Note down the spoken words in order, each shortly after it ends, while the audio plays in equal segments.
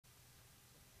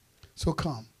So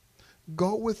come,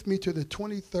 go with me to the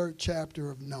 23rd chapter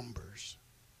of Numbers.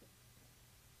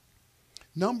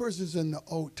 Numbers is in the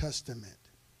Old Testament.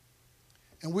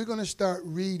 And we're going to start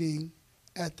reading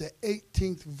at the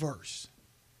 18th verse.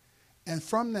 And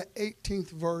from the 18th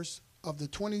verse of the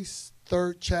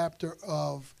 23rd chapter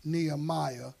of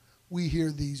Nehemiah, we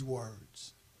hear these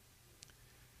words.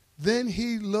 Then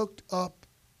he looked up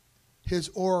his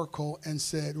oracle and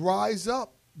said, Rise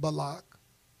up, Balak,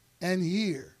 and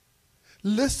hear.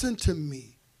 Listen to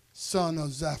me, son of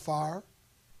Zaphar.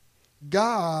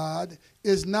 God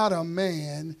is not a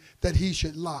man that he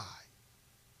should lie,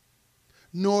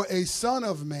 nor a son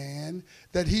of man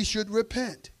that he should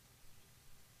repent.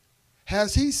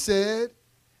 Has he said,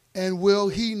 and will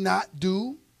he not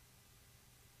do?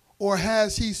 Or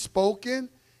has he spoken,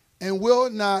 and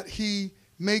will not he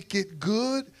make it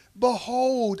good?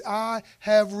 Behold, I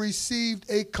have received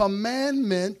a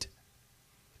commandment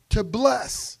to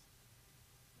bless.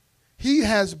 He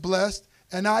has blessed,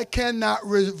 and I cannot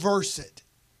reverse it.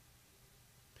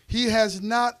 He has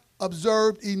not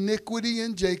observed iniquity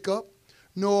in Jacob,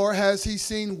 nor has he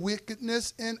seen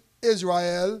wickedness in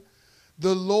Israel.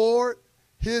 The Lord,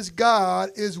 his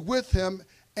God, is with him,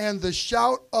 and the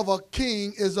shout of a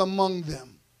king is among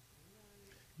them.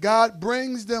 God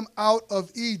brings them out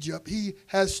of Egypt. He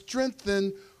has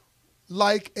strengthened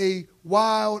like a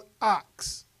wild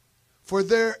ox. For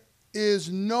there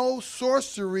is no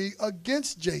sorcery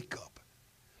against Jacob,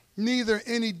 neither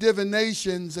any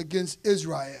divinations against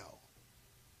Israel.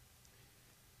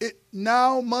 It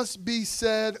now must be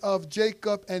said of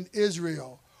Jacob and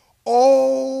Israel,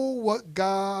 oh, what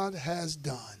God has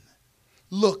done.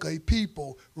 Look, a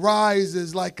people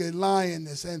rises like a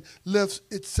lioness and lifts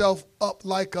itself up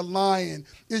like a lion.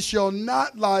 It shall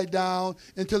not lie down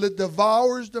until it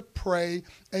devours the prey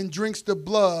and drinks the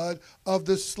blood of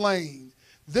the slain.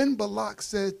 Then Balak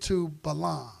said to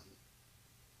Balaam,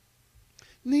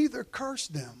 neither curse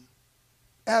them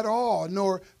at all,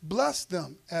 nor bless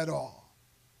them at all.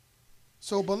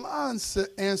 So Balaam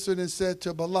answered and said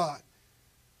to Balak,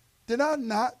 did I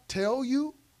not tell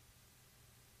you,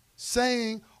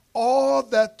 saying, all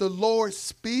that the Lord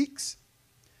speaks,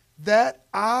 that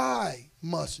I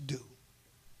must do?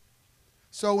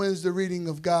 So ends the reading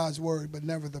of God's word, but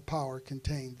never the power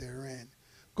contained therein.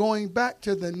 Going back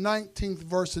to the 19th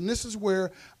verse, and this is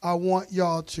where I want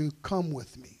y'all to come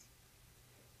with me.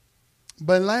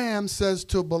 Balaam says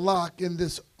to Balak in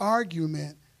this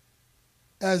argument,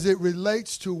 as it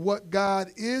relates to what God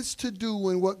is to do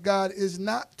and what God is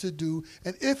not to do,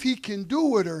 and if he can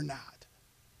do it or not.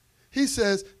 He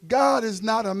says, God is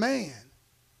not a man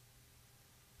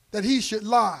that he should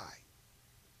lie,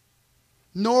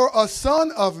 nor a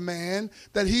son of man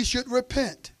that he should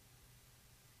repent.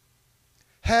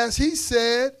 Has he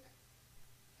said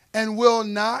and will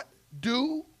not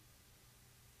do?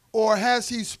 Or has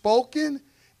he spoken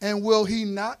and will he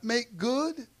not make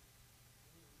good?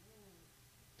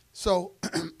 So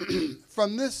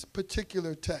from this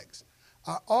particular text,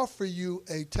 I offer you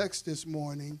a text this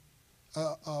morning,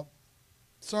 a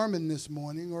sermon this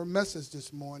morning, or message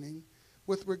this morning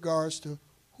with regards to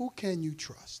who can you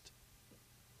trust?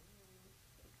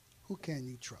 Who can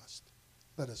you trust?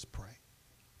 Let us pray.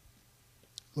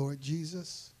 Lord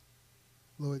Jesus,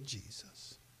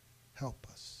 help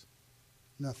us.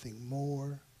 Nothing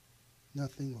more,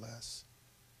 nothing less,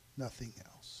 nothing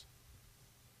else.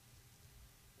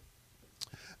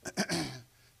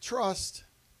 Trust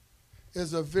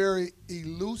is a very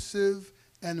elusive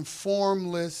and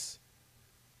formless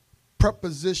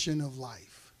preposition of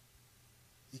life.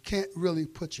 You can't really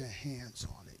put your hands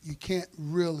on it. You can't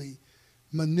really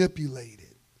manipulate it.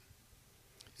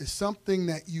 It's something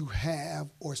that you have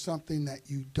or something that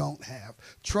you don't have.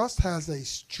 Trust has a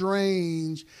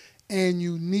strange and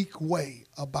unique way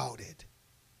about it.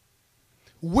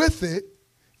 With it,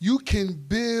 you can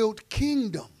build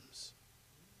kingdoms,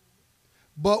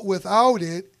 but without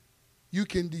it, you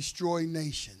can destroy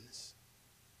nations.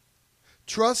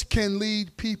 Trust can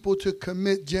lead people to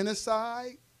commit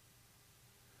genocide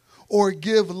or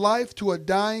give life to a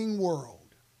dying world.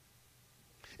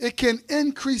 It can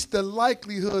increase the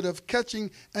likelihood of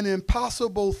catching an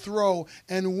impossible throw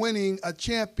and winning a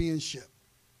championship,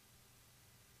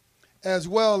 as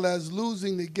well as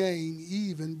losing the game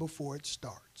even before it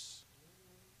starts.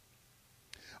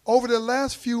 Over the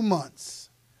last few months,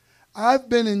 I've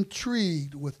been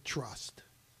intrigued with trust.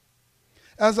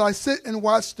 As I sit and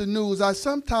watch the news, I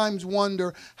sometimes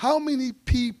wonder how many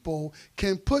people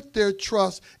can put their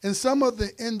trust in some of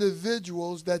the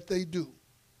individuals that they do.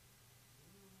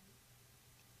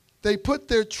 They put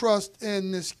their trust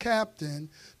in this captain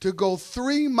to go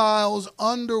 3 miles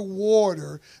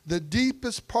underwater, the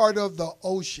deepest part of the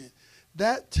ocean.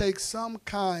 That takes some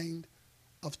kind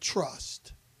of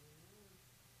trust.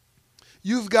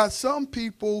 You've got some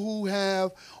people who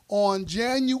have, on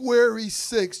January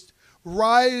 6th,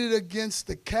 rioted against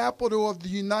the Capitol of the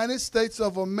United States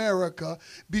of America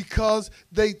because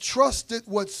they trusted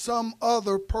what some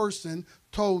other person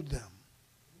told them.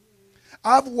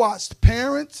 I've watched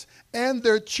parents and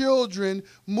their children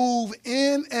move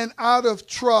in and out of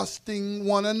trusting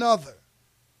one another.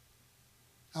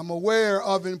 I'm aware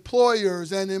of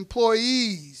employers and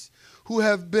employees who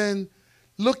have been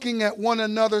looking at one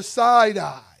another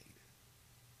side-eyed,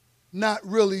 not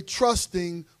really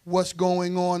trusting what's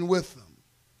going on with them.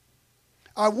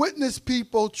 I witnessed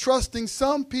people trusting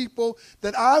some people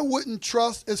that I wouldn't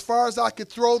trust as far as I could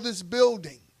throw this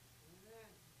building.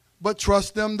 But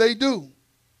trust them they do.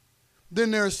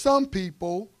 Then there are some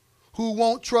people who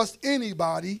won't trust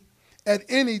anybody at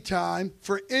any time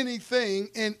for anything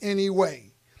in any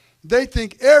way. They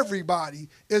think everybody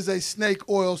is a snake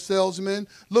oil salesman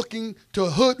looking to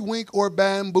hoodwink or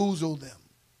bamboozle them.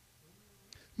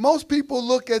 Most people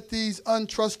look at these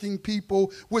untrusting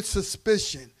people with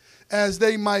suspicion, as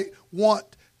they might want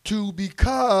to,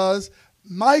 because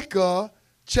Micah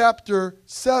chapter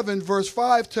 7 verse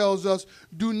 5 tells us,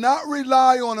 do not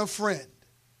rely on a friend,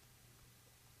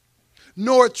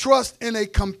 nor trust in a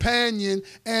companion,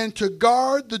 and to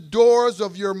guard the doors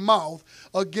of your mouth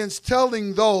against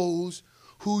telling those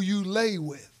who you lay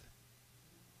with.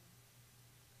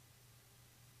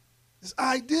 This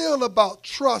ideal about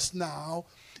trust now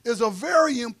is a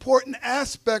very important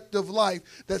aspect of life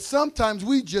that sometimes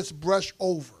we just brush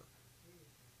over.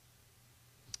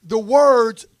 The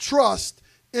word trust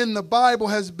in the Bible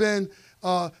has been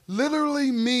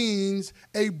literally means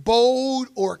a bold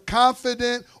or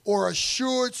confident or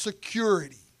assured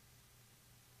security.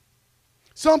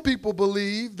 Some people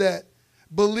believe that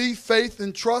belief, faith,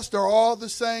 and trust are all the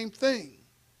same thing.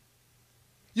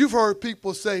 You've heard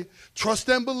people say, trust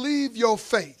and believe your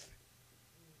faith.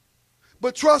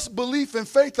 But trust, belief, and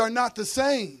faith are not the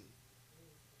same.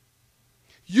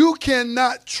 You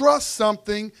cannot trust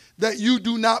something that you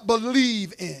do not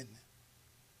believe in.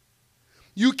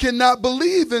 You cannot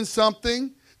believe in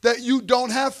something that you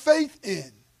don't have faith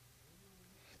in.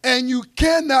 And you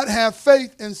cannot have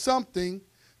faith in something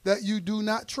that you do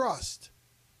not trust.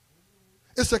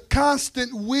 It's a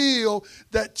constant wheel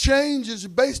that changes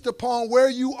based upon where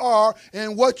you are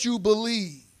and what you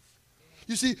believe.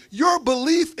 You see, your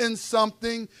belief in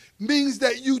something means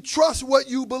that you trust what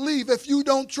you believe. If you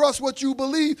don't trust what you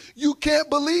believe, you can't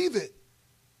believe it.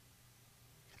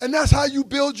 And that's how you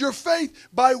build your faith,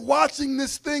 by watching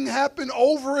this thing happen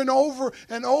over and over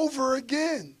and over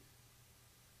again.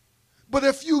 But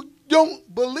if you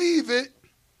don't believe it,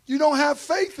 you don't have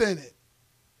faith in it.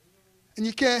 And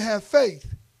you can't have faith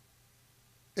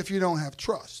if you don't have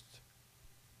trust.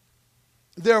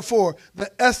 Therefore,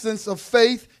 the essence of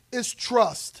faith is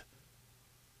trust.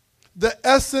 The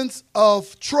essence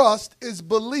of trust is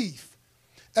belief.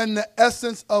 And the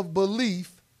essence of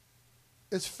belief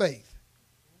is faith.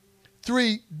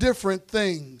 3 different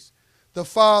things. The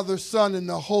Father, Son, and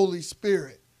the Holy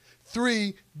Spirit.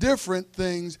 3 different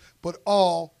things, but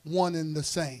all one and the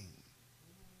same.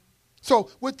 So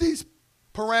with these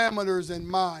parameters in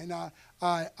mind,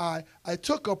 I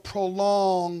took a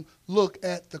prolonged look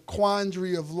at the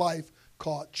quandary of life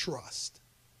called trust.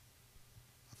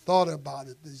 I thought about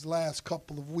it these last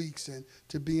couple of weeks, and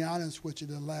to be honest with you,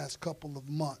 the last couple of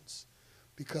months,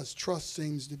 because trust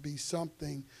seems to be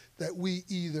something that we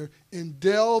either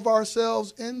delve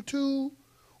ourselves into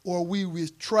or we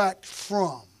retract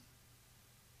from.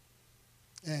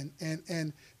 And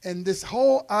this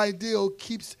whole ideal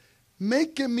keeps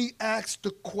making me ask the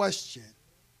question,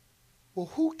 well,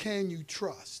 who can you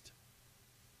trust?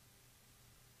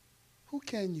 Who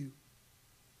can you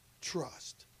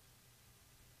trust?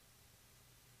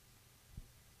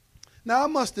 Now, I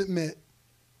must admit,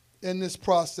 in this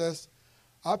process,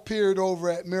 I peered over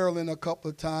at Marilyn a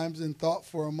couple of times and thought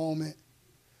for a moment,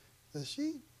 does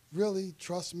she really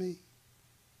trust me?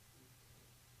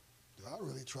 Do I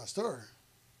really trust her?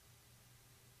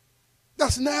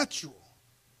 That's natural.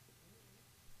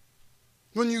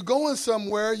 When you're going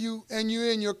somewhere you're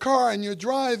in your car and you're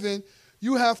driving,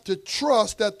 you have to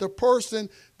trust that the person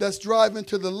that's driving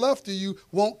to the left of you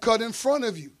won't cut in front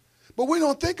of you. But we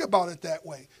don't think about it that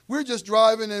way. We're just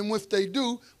driving, and if they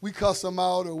do, we cuss them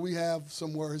out, or we have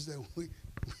some words that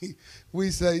we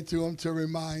say to them to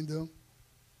remind them.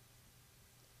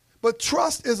 But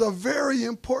trust is a very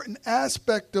important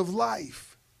aspect of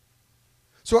life.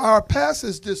 So our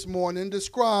passage this morning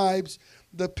describes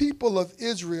the people of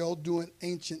Israel during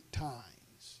ancient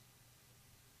times.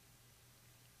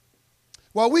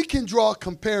 While we can draw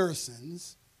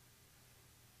comparisons,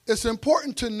 it's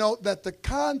important to note that the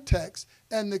context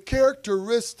and the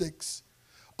characteristics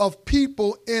of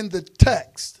people in the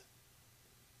text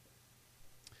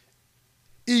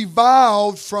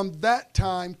evolved from that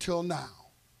time till now.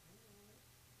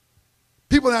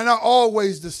 People are not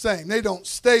always the same. They don't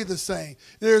stay the same.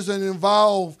 There's an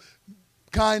involved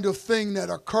kind of thing that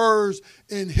occurs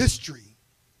in history.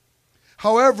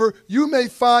 However, you may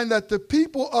find that the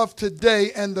people of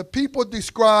today and the people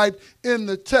described in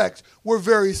the text were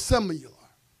very similar.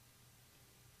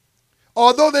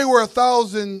 Although they're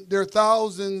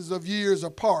thousands of years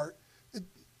apart,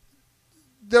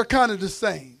 they're kind of the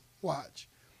same. Watch.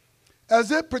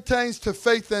 As it pertains to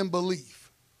faith and belief,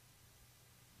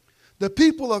 the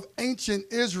people of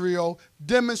ancient Israel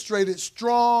demonstrated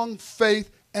strong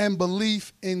faith and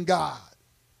belief in God.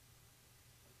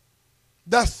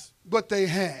 That's what they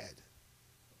had.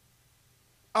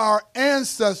 Our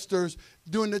ancestors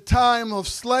during the time of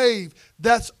slave,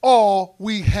 that's all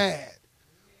we had,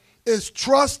 is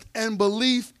trust and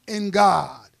belief in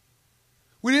God.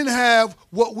 We didn't have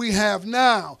what we have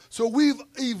now, so we've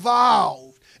evolved.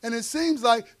 And it seems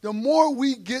like the more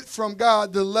we get from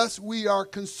God, the less we are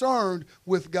concerned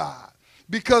with God.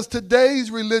 Because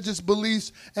today's religious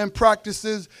beliefs and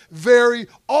practices vary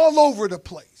all over the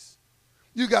place.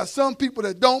 You got some people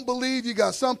that don't believe. You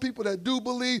got some people that do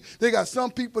believe. They got some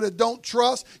people that don't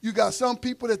trust. You got some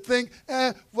people that think,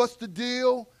 what's the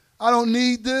deal? I don't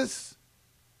need this.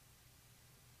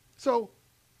 So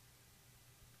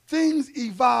things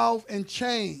evolve and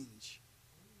change.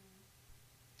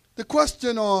 The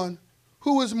question on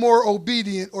who is more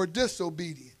obedient or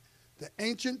disobedient, the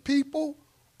ancient people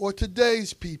or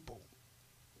today's people?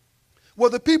 Well,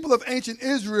 the people of ancient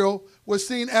Israel were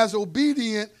seen as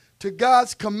obedient to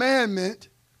God's commandment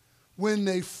when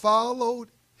they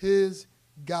followed his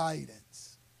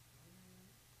guidance.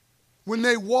 When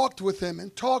they walked with him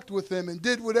and talked with him and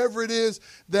did whatever it is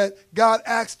that God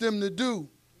asked them to do.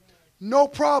 No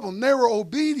problem. They were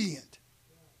obedient.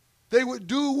 They would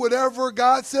do whatever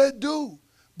God said do.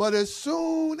 But as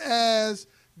soon as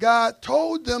God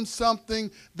told them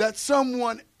something that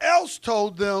someone else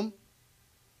told them,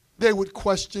 they would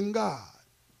question God.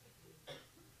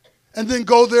 And then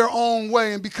go their own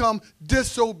way and become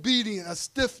disobedient, a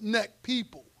stiff-necked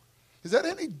people. Is that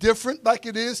any different like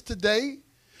it is today?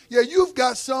 Yeah, you've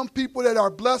got some people that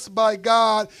are blessed by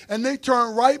God and they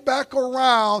turn right back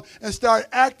around and start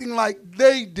acting like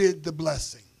they did the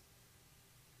blessing.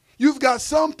 You've got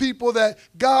some people that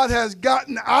God has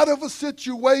gotten out of a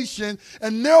situation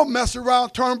and they'll mess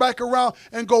around, turn back around,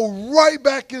 and go right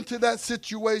back into that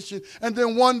situation and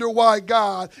then wonder why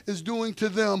God is doing to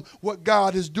them what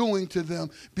God is doing to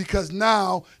them because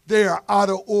now they are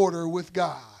out of order with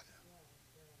God.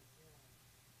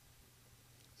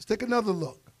 Let's take another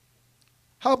look.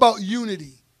 How about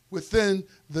unity within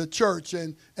the church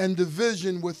and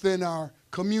division within our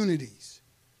communities?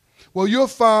 Well, you'll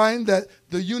find that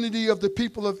the unity of the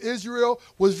people of Israel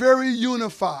was very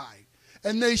unified,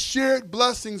 and they shared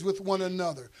blessings with one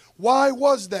another. Why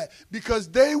was that? Because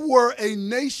they were a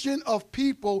nation of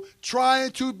people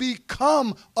trying to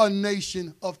become a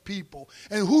nation of people.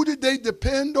 And who did they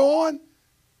depend on?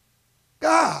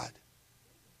 God.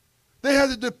 They had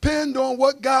to depend on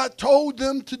what God told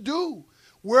them to do,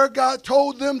 where God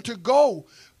told them to go,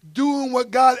 doing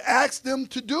what God asked them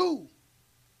to do.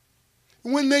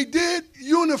 When they did,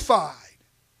 unified.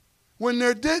 When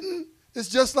they didn't, it's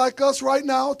just like us right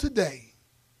now today.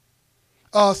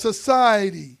 A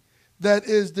society that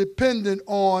is dependent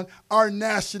on our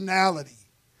nationality,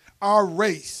 our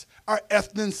race, our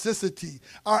ethnicity,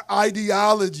 our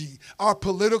ideology, our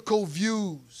political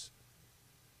views.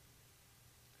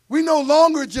 We no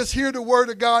longer just hear the word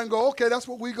of God and go, okay, that's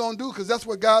what we're going to do because that's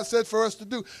what God said for us to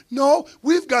do. No,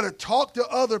 we've got to talk to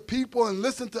other people and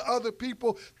listen to other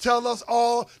people tell us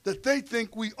all that they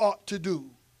think we ought to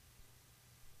do.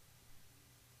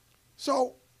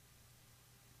 So,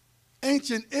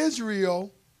 ancient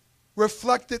Israel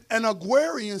reflected an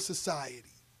agrarian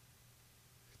society.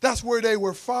 That's where they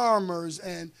were farmers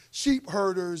and sheep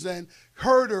herders and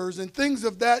things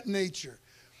of that nature.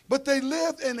 But they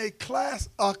lived in a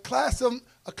classism.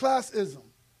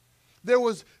 There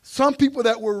was some people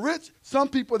that were rich, some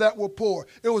people that were poor.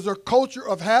 It was a culture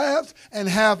of haves and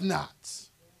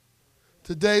have-nots.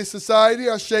 Today's society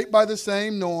are shaped by the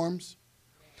same norms.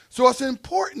 So it's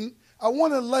important. I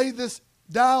want to lay this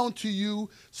down to you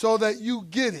so that you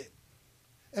get it.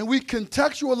 and we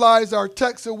contextualize our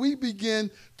text so we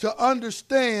begin to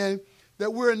understand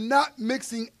that we're not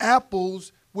mixing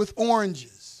apples with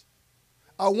oranges.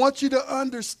 I want you to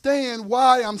understand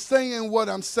why I'm saying what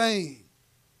I'm saying.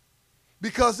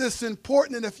 Because it's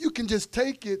important, and if you can just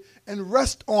take it and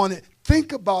rest on it,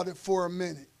 think about it for a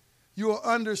minute, you will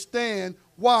understand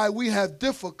why we have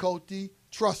difficulty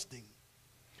trusting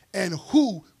and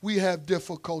who we have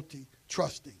difficulty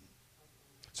trusting.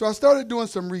 So I started doing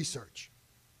some research,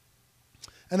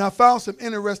 and I found some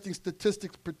interesting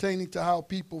statistics pertaining to how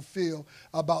people feel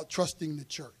about trusting the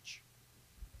church.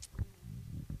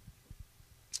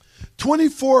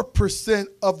 24%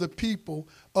 of the people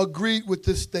agreed with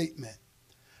this statement.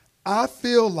 I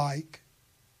feel like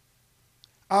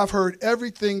I've heard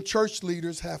everything church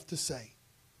leaders have to say.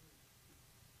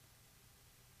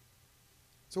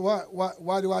 So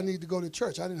why do I need to go to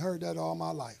church? I didn't heard that all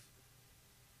my life.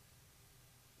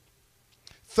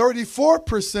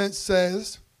 34%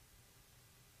 says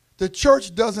the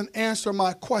church doesn't answer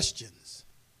my questions.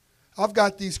 I've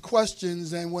got these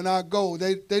questions, and when I go,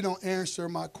 they don't answer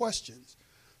my questions.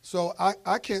 So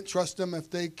I can't trust them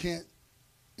if they can't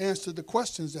answer the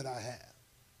questions that I have.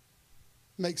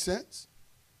 Make sense?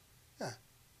 Yeah.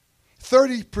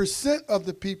 30% of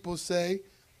the people say,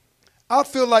 I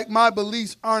feel like my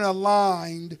beliefs aren't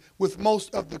aligned with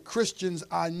most of the Christians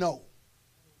I know.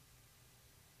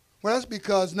 Well, that's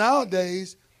because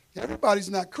nowadays, everybody's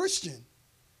not Christian.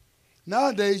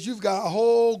 Nowadays, you've got a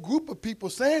whole group of people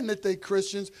saying that they're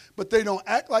Christians, but they don't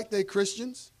act like they're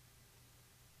Christians.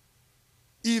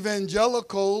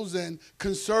 Evangelicals and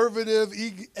conservative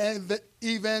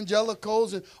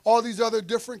evangelicals and all these other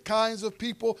different kinds of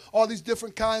people, all these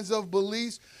different kinds of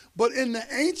beliefs. But in the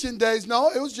ancient days, no,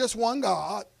 it was just one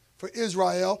God for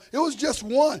Israel. It was just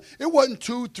one. It wasn't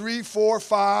 2, 3, 4,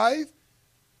 5.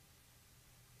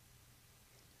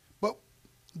 But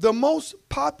the most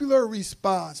popular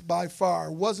response by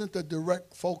far wasn't the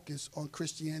direct focus on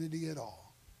Christianity at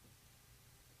all.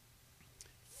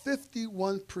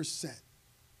 51%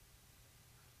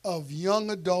 of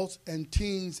young adults and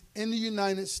teens in the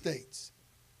United States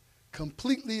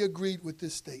completely agreed with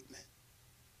this statement.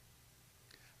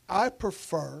 I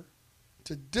prefer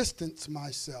to distance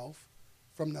myself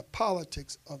from the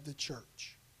politics of the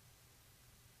church.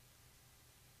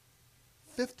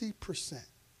 50%,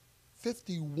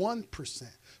 51%.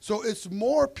 So it's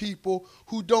more people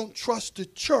who don't trust the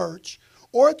church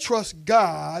or trust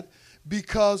God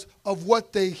because of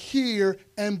what they hear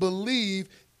and believe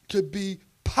to be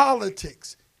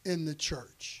politics in the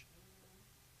church.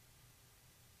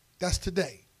 That's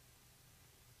today.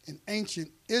 In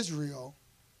ancient Israel,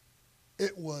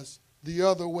 it was the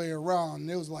other way around.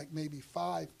 It was like maybe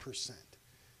 5%.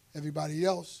 Everybody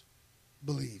else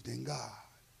believed in God.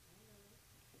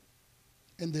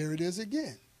 And there it is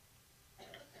again.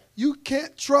 You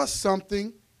can't trust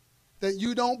something that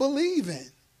you don't believe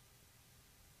in.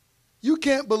 You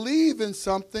can't believe in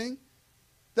something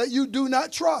that you do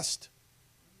not trust.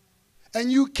 And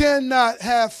you cannot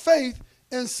have faith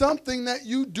in something that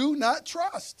you do not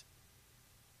trust.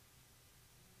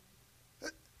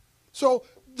 So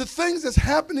the things that's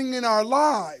happening in our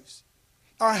lives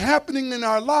are happening in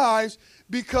our lives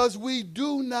because we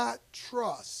do not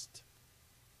trust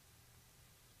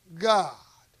God.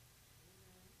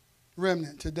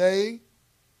 Remnant, today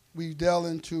we delve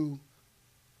into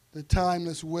the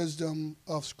timeless wisdom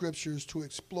of scriptures to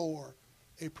explore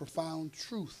a profound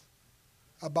truth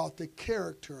about the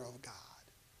character of God.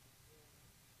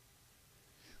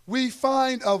 We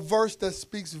find a verse that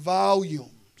speaks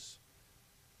volumes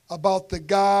about the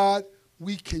God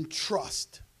we can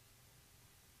trust.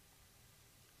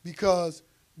 Because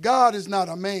God is not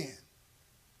a man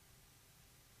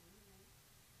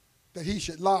that he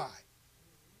should lie.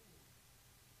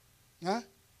 Huh?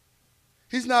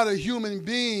 He's not a human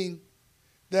being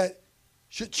that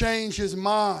should change his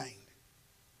mind.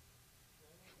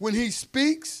 When he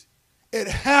speaks, it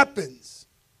happens.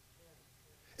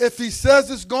 If he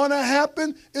says it's going to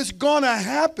happen, it's going to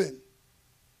happen.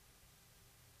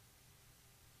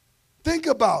 Think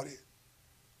about it.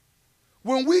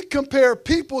 When we compare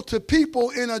people to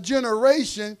people in a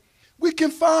generation, we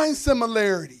can find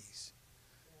similarities.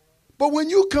 But when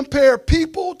you compare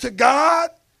people to God,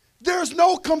 there's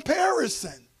no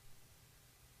comparison.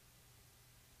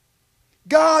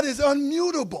 God is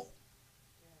unmutable.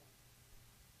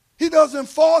 He doesn't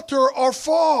falter or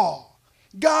fall.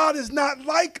 God is not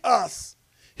like us.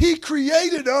 He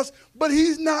created us, but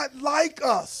he's not like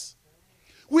us.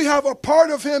 We have a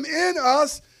part of him in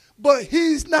us, but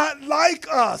he's not like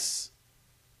us.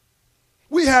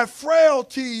 We have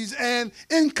frailties and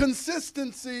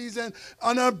inconsistencies and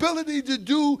an ability to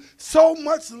do so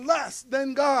much less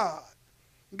than God.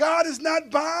 God is not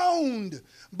bound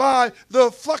by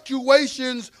the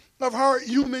fluctuations of our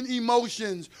human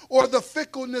emotions or the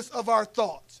fickleness of our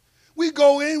thoughts. We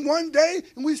go in one day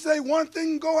and we say one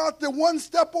thing, go out there one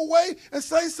step away and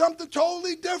say something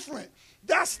totally different.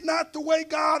 That's not the way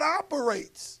God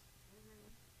operates.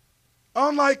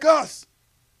 Unlike us,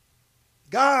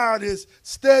 God is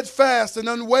steadfast and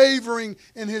unwavering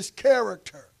in his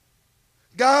character.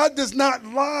 God does not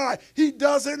lie. He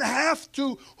doesn't have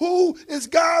to. Who is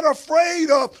God afraid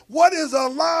of? What is a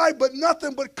lie but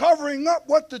nothing but covering up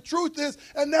what the truth is?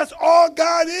 And that's all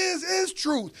God is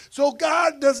truth. So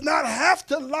God does not have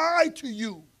to lie to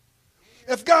you.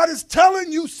 If God is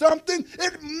telling you something,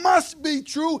 it must be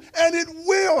true and it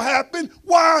will happen.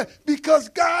 Why? Because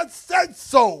God said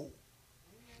so.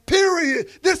 Period.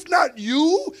 This not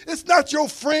you. It's not your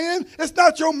friend. It's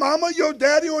not your mama, your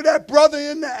daddy, or that brother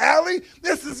in the alley.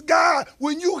 This is God.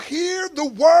 When you hear the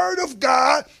word of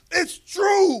God, it's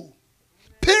true.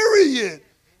 Period.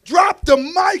 Drop the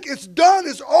mic. It's done.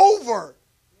 It's over.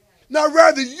 Now,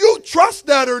 whether you trust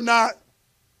that or not,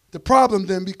 the problem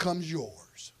then becomes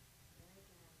yours.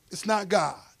 It's not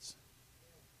God's.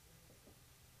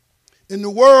 In the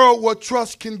world where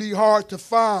trust can be hard to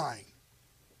find,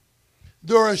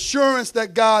 the assurance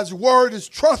that God's word is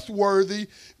trustworthy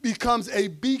becomes a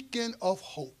beacon of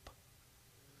hope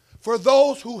for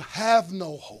those who have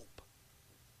no hope.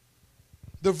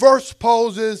 The verse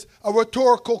poses a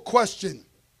rhetorical question.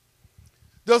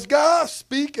 Does God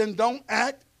speak and don't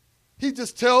act? He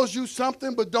just tells you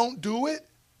something but don't do it?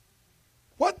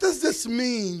 What does this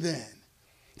mean then?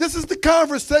 This is the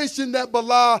conversation that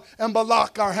Bala and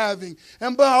Balak are having.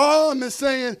 And Balaam is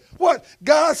saying, what?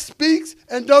 God speaks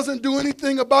and doesn't do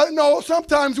anything about it? No,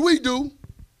 sometimes we do.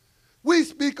 We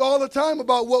speak all the time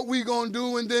about what we're going to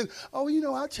do, and then,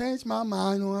 I changed my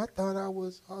mind, or I thought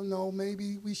no,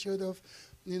 maybe we should have,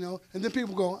 And then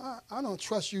people go, I don't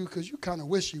trust you because you're kind of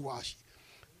wishy-washy.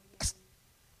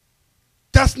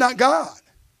 That's not God.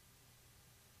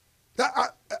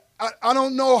 I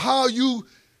don't know how you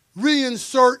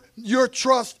reinsert your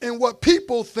trust in what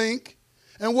people think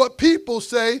and what people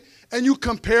say, and you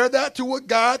compare that to what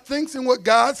God thinks and what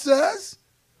God says.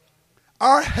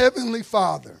 Our Heavenly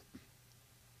Father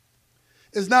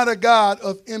is not a God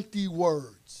of empty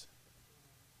words.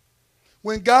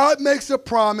 When God makes a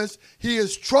promise, he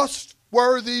is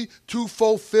trustworthy to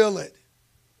fulfill it.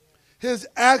 His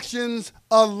actions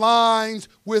aligns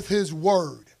with his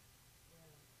word.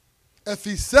 If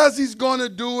he says he's going to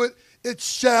do it, it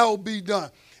shall be done.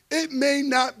 It may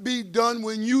not be done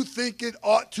when you think it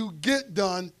ought to get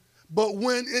done, but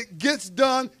when it gets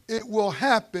done, it will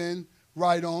happen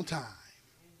right on time.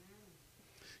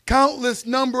 Countless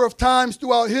number of times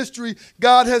throughout history,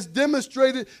 God has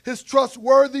demonstrated his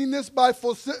trustworthiness by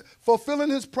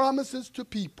fulfilling his promises to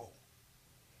people.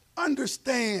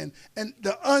 Understand and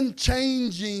the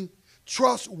unchanging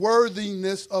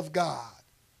trustworthiness of God.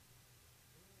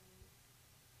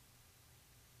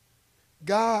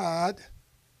 God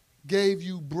gave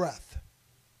you breath.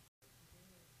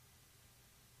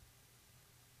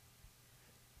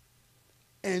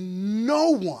 And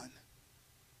no one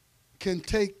can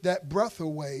take that breath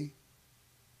away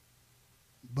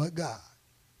but God.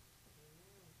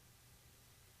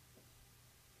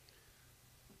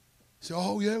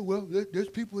 So, there's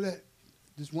people that,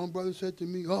 this one brother said to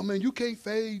me, oh man, you can't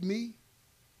fade me.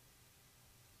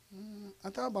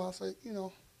 I thought about it, I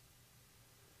said,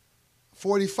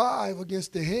 45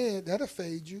 against the head, that'll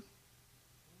fade you.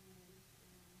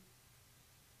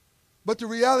 But the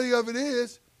reality of it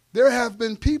is, there have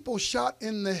been people shot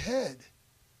in the head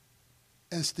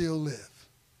and still live.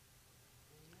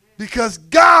 Because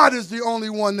God is the only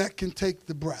one that can take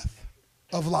the breath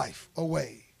of life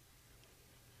away.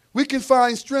 We can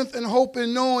find strength and hope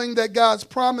in knowing that God's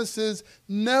promises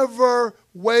never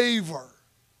waver.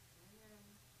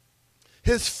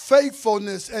 His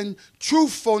faithfulness and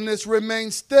truthfulness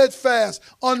remain steadfast,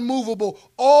 unmovable,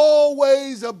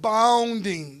 always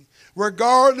abounding,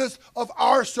 regardless of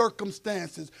our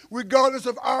circumstances, regardless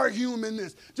of our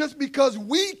humanness. Just because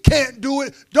we can't do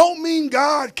it, don't mean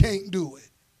God can't do it.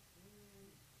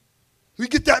 We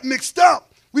get that mixed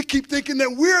up. We keep thinking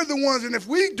that we're the ones, and if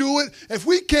we do it, if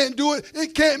we can't do it,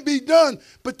 it can't be done.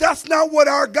 But that's not what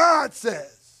our God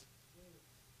says.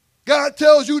 God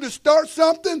tells you to start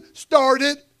something, start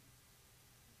it.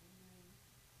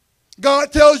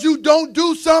 God tells you don't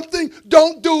do something,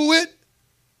 don't do it.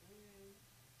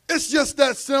 It's just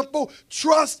that simple.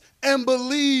 Trust and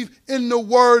believe in the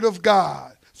word of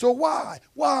God. So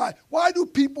why do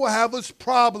people have this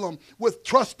problem with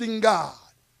trusting God?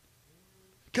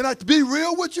 Can I be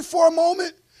real with you for a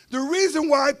moment? The reason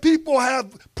why people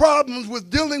have problems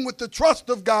with dealing with the trust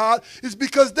of God is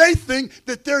because they think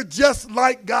that they're just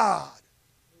like God.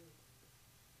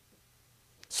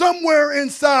 Somewhere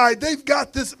inside, they've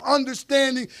got this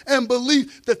understanding and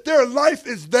belief that their life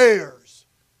is theirs.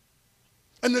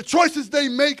 And the choices they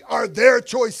make are their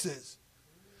choices.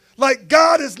 Like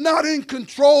God is not in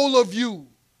control of you.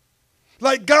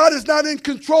 Like God is not in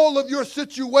control of your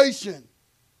situation.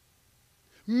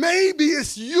 Maybe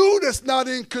it's you that's not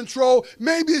in control.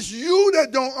 Maybe it's you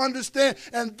that don't understand.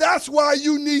 And that's why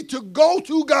you need to go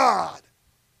to God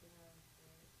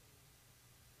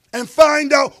and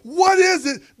find out, what is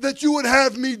it that you would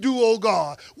have me do, oh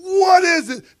God? What is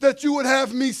it that you would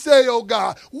have me say, oh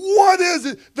God? What is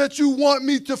it that you want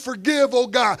me to forgive, oh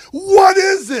God? What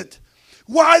is it?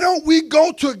 Why don't we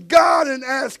go to God and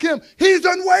ask him? He's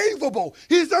unwaverable.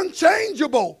 He's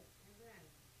unchangeable.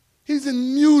 He's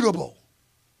immutable.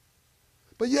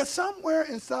 But yet somewhere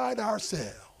inside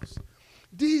ourselves,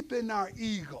 deep in our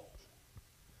ego,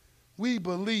 we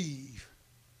believe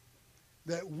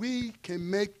that we can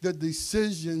make the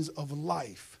decisions of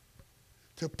life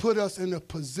to put us in a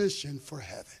position for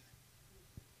heaven.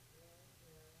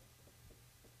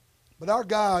 But our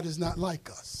God is not like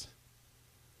us.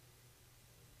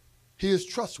 He is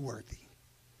trustworthy,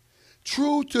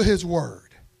 true to his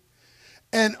word,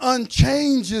 and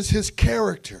unchanges his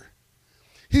character.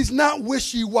 He's not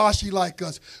wishy-washy like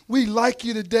us. We like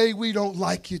you today, we don't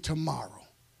like you tomorrow.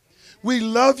 We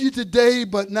love you today,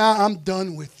 but now I'm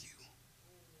done with you.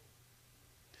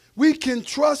 We can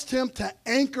trust him to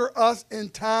anchor us in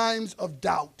times of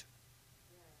doubt,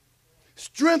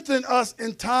 strengthen us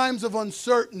in times of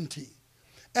uncertainty,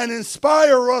 and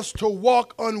inspire us to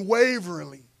walk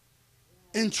unwaveringly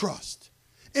in trust.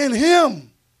 In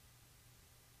him,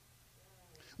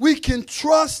 we can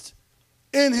trust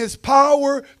in his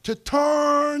power to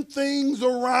turn things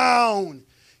around,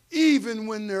 even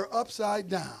when they're upside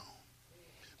down.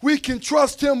 We can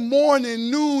trust him morning,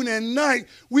 noon, and night.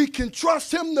 We can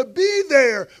trust him to be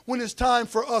there when it's time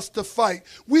for us to fight.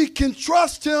 We can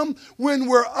trust him when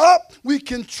we're up. We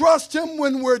can trust him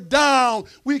when we're down.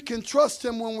 We can trust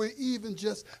him when we're even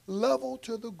just level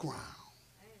to the ground.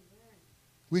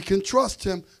 We can trust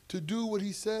him to do what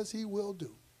he says he will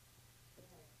do.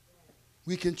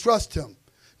 We can trust him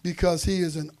because he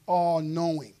is an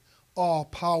all-knowing,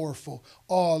 all-powerful,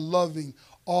 all-loving,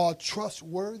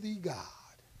 all-trustworthy God.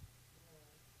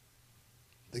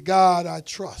 The God I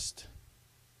trust,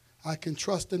 I can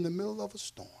trust in the middle of a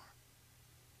storm.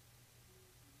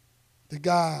 The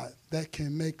God that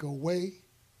can make a way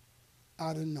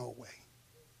out of no way.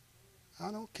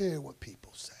 I don't care what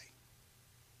people say.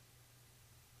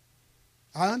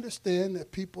 I understand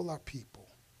that people are people.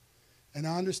 And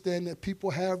I understand that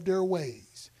people have their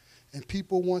ways. And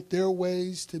people want their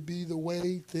ways to be the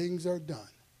way things are done.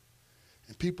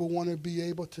 And people want to be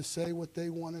able to say what they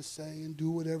want to say and do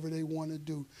whatever they want to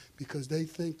do because they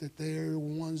think that they're the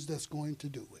ones that's going to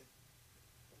do it.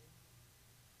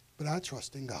 But I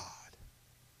trust in God.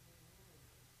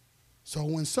 So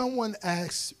when someone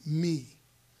asks me,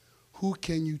 who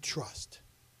can you trust?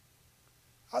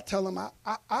 I tell them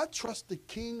I trust the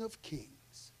King of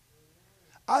Kings.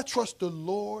 I trust the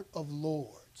Lord of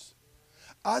Lords.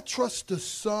 I trust the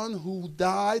Son who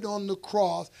died on the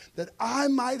cross that I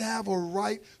might have a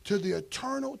right to the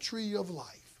eternal tree of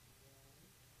life.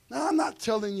 Now, I'm not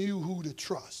telling you who to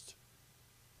trust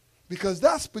because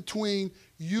that's between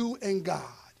you and God.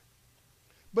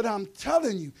 But I'm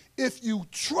telling you, if you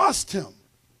trust him,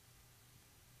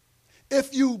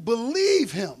 if you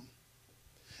believe him,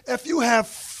 if you have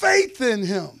faith in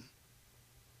him,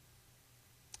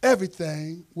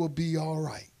 everything will be all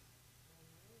right.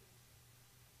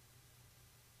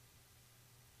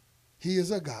 He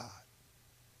is a God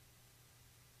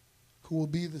who will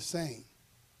be the same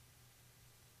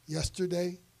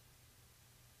yesterday,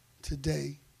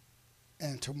 today,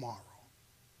 and tomorrow.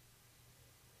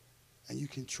 And you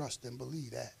can trust and believe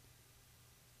that.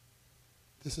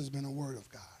 This has been a word of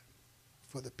God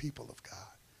for the people of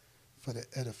God, for the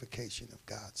edification of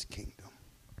God's kingdom.